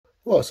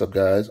What's up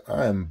guys,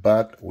 I am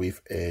back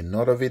with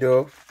another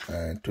video,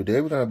 and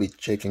today we're going to be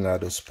checking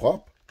out those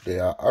props. They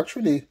are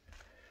actually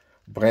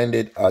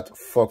branded at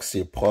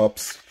Foxy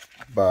Props,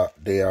 but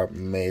they are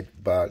made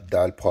by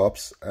Dial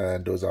Props,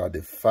 and those are the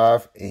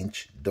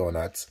 5-inch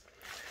donuts,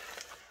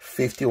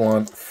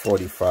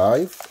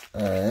 5145.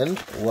 And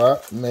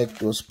what makes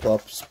those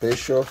props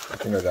special, I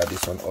think I got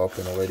this one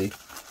open already,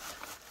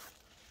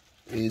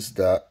 is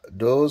that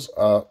those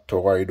are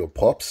Toroidal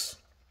props.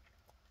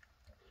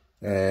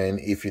 And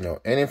if you know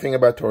anything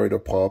about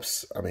Toroidal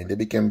props, I mean, they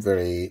became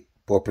very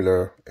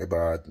popular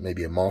about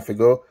maybe a month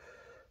ago.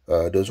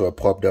 Those were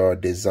props that were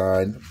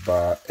designed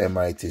by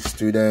MIT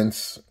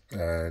students.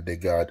 They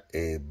got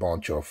a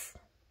bunch of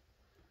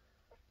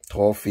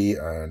trophy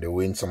and they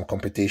win some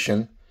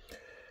competition.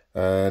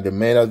 The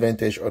main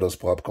advantage of those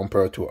props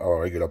compared to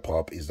our regular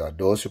prop is that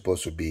those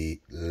supposed to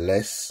be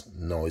less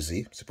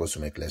noisy, supposed to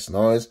make less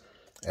noise,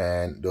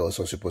 and they're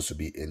also supposed to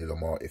be a little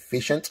more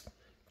efficient.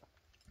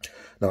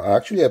 Now,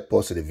 actually, I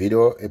posted a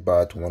video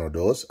about one of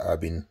those.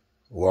 I've been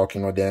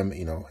working on them.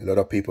 You know, a lot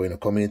of people in the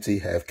community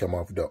have come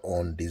up with their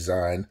own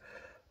design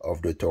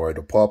of the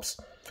Toroidal props,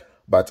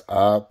 but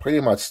I pretty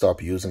much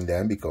stopped using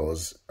them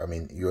because, I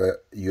mean,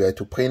 you had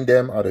to print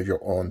them out of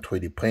your own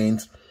 3D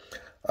print.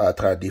 I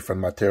tried different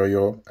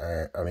material.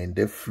 I mean,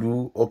 they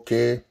flew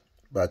okay,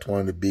 but one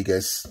of the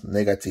biggest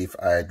negative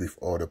I had with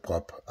all the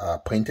prop I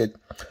printed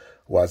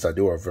was that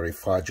they were very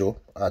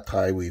fragile. I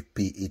tried with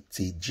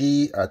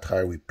PETG, I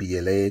tried with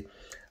PLA,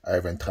 I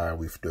even tried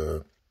with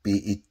the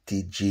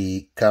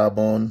PETG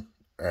carbon,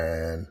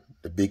 and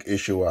the big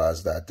issue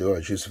was that they were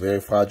just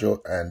very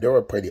fragile and they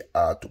were pretty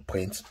hard to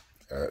print,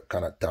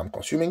 kind of time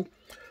consuming.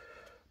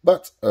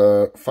 But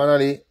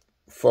finally,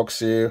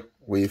 Foxy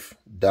with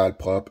Dial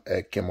Prop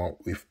came up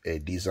with a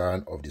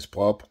design of this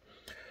prop.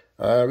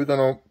 We're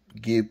gonna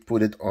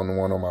put it on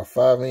one of my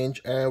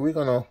 5-inch, and we're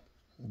gonna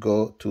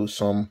go to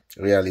some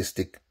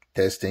realistic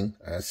testing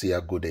and see how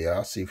good they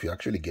are, see if you're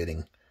actually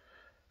getting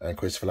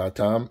increased flight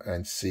time,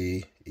 and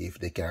see if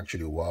they can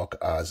actually work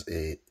as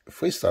a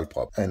freestyle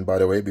prop. And by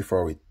the way,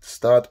 before we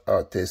start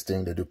our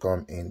testing, they do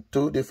come in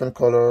 2 different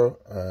colors,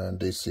 and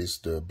this is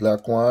the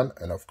black one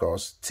and of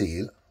course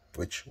teal,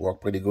 which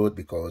work pretty good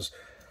because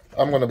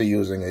I'm going to be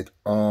using it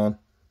on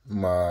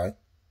my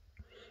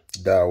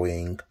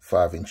Darwing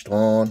 5-inch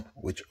drone,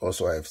 which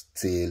also has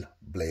teal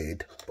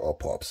blade or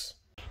props.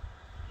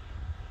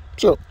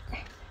 So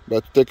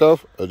let's take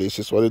off. This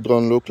is what the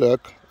drone look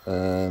like,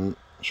 and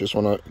just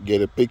want to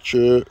get a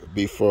picture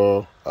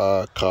before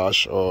I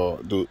crash or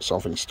do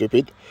something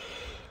stupid.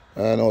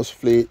 And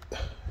hopefully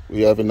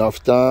we have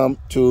enough time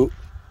to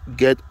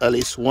get at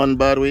least one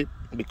battery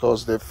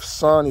because the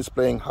sun is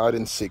playing hide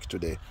and seek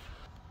today.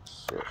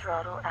 So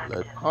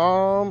let's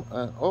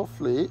and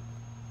hopefully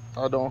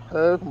I don't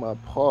have my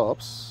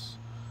props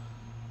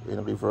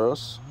in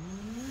reverse.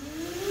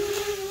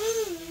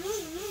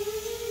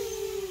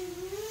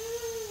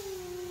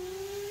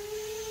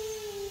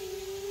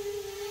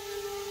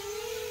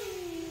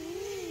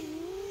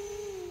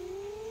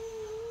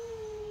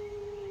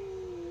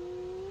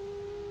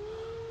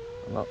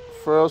 Now,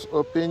 first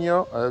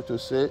opinion, I have to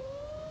say,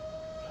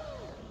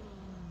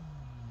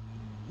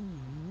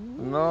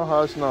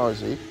 no as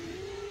noisy.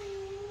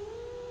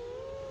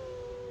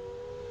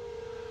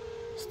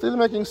 Still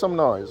making some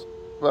noise,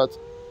 but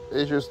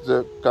it's just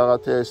the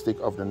characteristic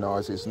of the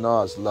noise is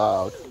not as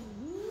loud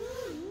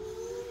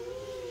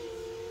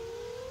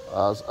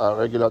as a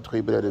regular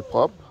 3-bladed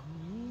prop.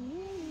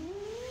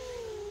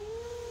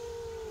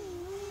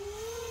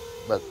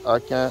 But I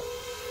can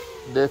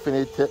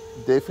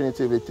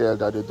definitively tell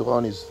that the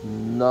drone is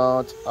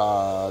not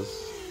as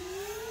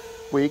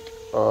quick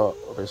or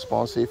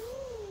responsive.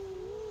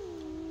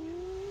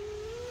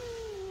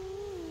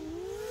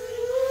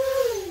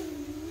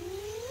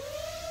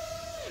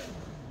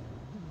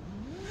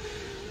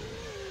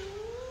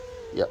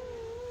 Yeah,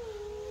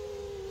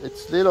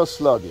 it's a little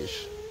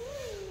sluggish,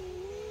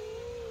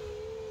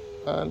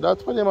 and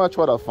that's pretty much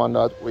what I found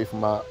out with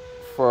my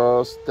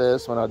first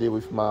test when I did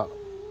with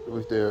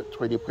the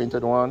 3D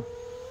printed one.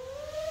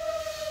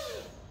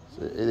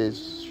 So it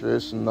is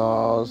just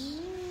not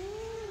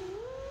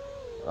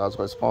as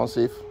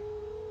responsive.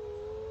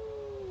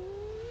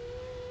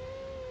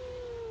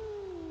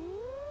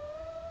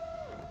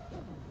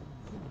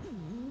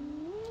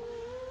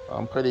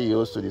 I'm pretty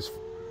used to this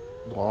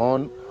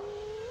drone.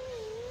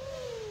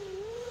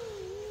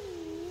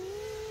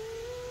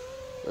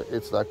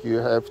 It's like you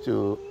have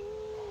to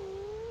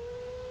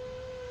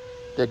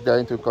take that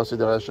into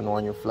consideration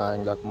when you're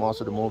flying, like most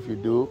of the move you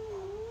do.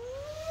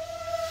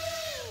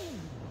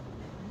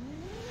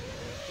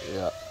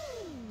 Yeah.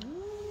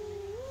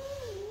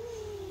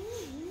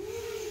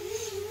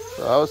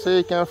 So I would say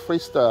you can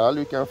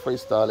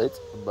freestyle it,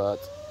 but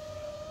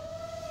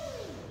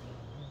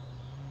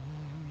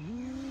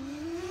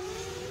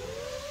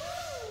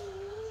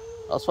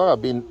as far as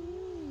being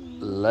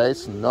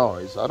less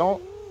noise,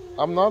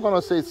 I'm not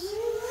gonna say it's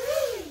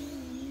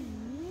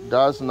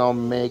does not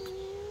make,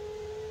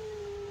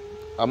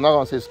 I'm not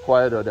gonna say it's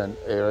quieter than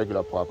a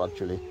regular prop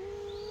actually.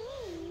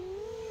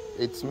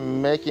 it's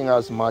making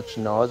as much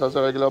noise as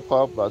a regular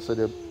pop, but so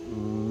the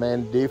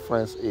main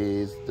difference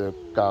is the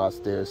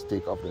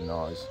characteristic of the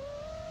noise.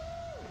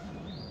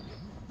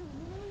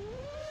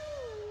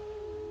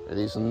 It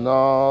is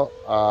not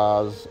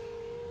as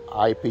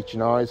high-pitched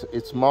noise,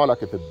 it's more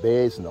like a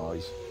bass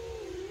noise.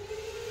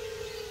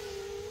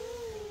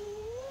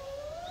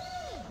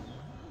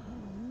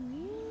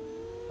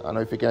 I don't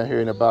know if you can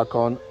hear in the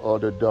background, all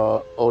the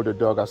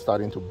dog are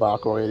starting to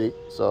bark already,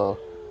 so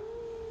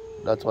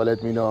that's what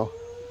let me know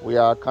we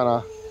are kind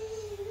of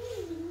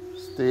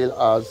still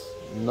as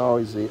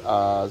noisy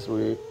as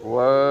we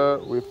were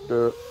with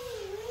the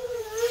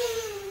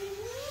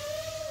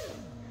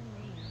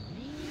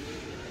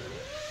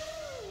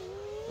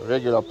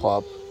regular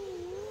pop.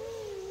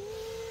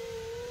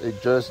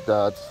 It's just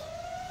that,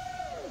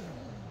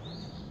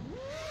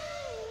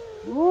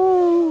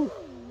 woo!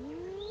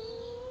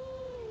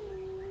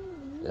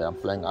 Yeah, I'm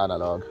playing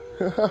analog.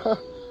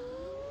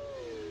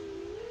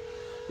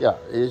 Yeah,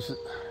 it's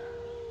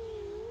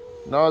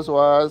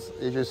noise-wise,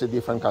 it's just a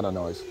different kind of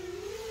noise.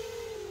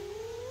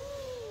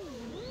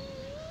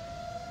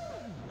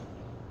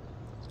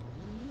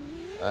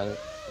 And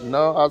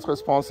not as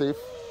responsive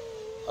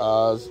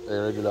as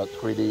a regular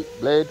 3D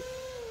blade.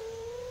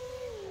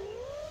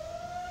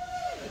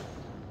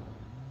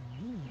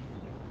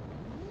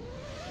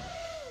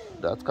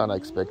 That's kind of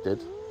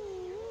expected.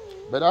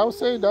 But I would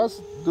say that's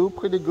do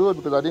pretty good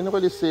because I didn't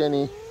really see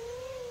any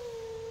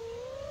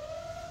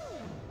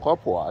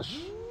pop wash.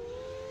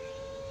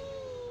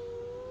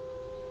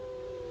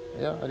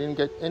 Yeah, I didn't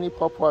get any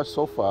pop wash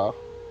so far.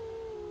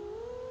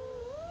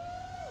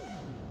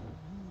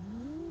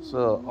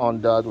 So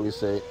on that we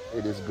say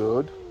it is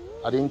good.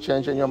 I didn't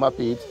change any of my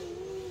feet.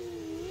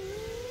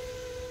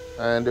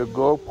 And the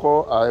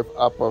GoPro, I have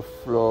upper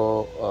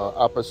flow,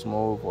 upper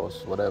smooth or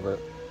whatever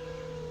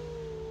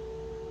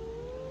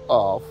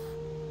off.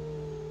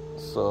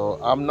 So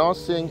I'm not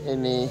seeing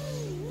any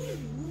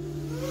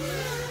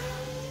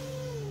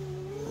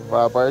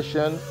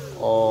vibration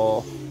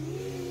or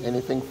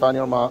anything funny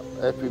on my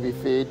FPV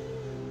feed.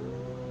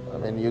 I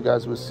mean, you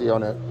guys will see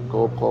on a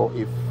GoPro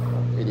if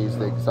it is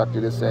exactly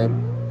the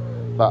same.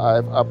 But I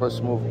have upper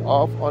smooth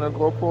off on a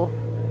GoPro.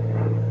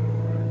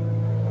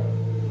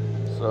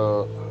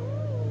 So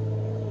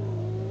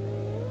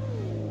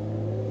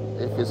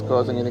if it's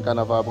causing any kind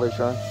of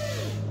vibration,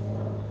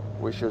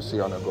 we should see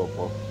on a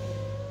GoPro.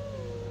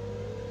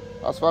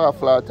 As far as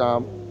flight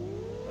time,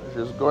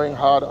 just going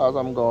hard as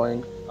I'm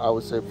going, I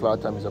would say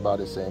flight time is about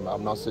the same.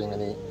 I'm not seeing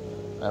any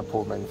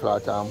improvement in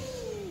flight time.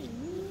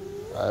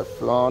 I've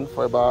flown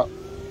for about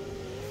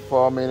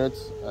 4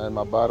 minutes and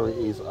my battery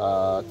is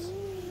at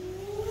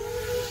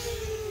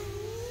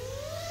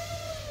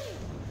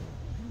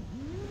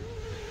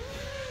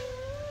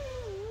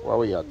where are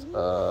we at?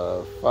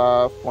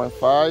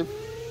 5.5.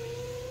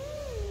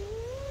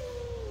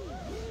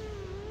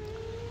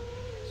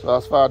 So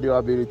as far as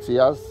durability,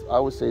 as I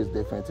would say, it's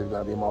definitely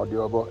going to be more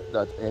durable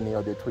than any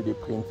of the 3D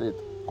printed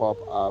prop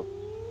are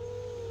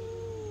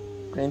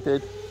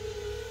printed.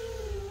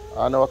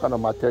 I know what kind of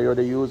material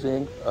they're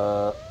using.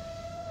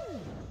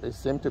 They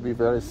seem to be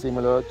very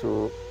similar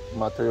to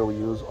material we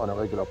use on a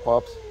regular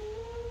props.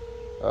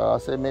 I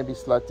say maybe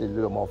slightly a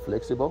little more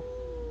flexible.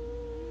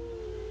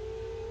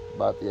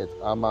 But yet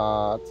I'm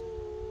at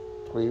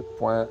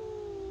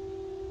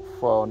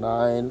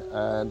 3.49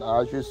 and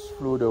I just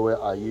flew the way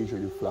I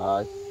usually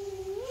fly.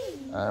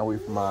 And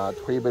with my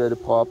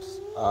 3-bladed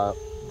props, I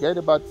get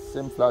about the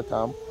same flight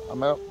time. I'm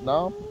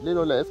now a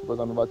little less because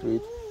I'm about to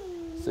hit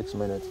 6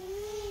 minutes.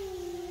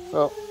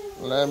 So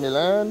let me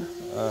land,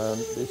 and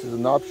this is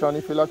an option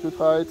if you like to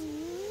try it.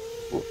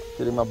 Ooh,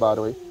 killing my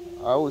battery.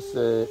 I would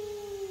say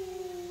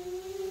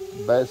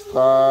best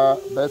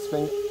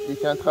thing you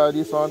can try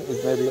this on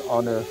is maybe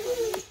on a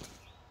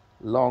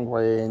long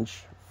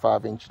range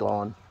 5-inch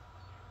drone.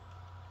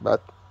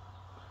 But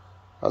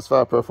as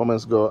far as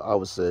performance go, I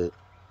would say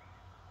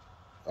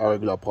a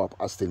regular prop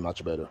are still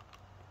much better.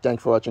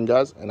 Thanks for watching,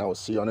 guys, and I will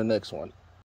see you on the next one.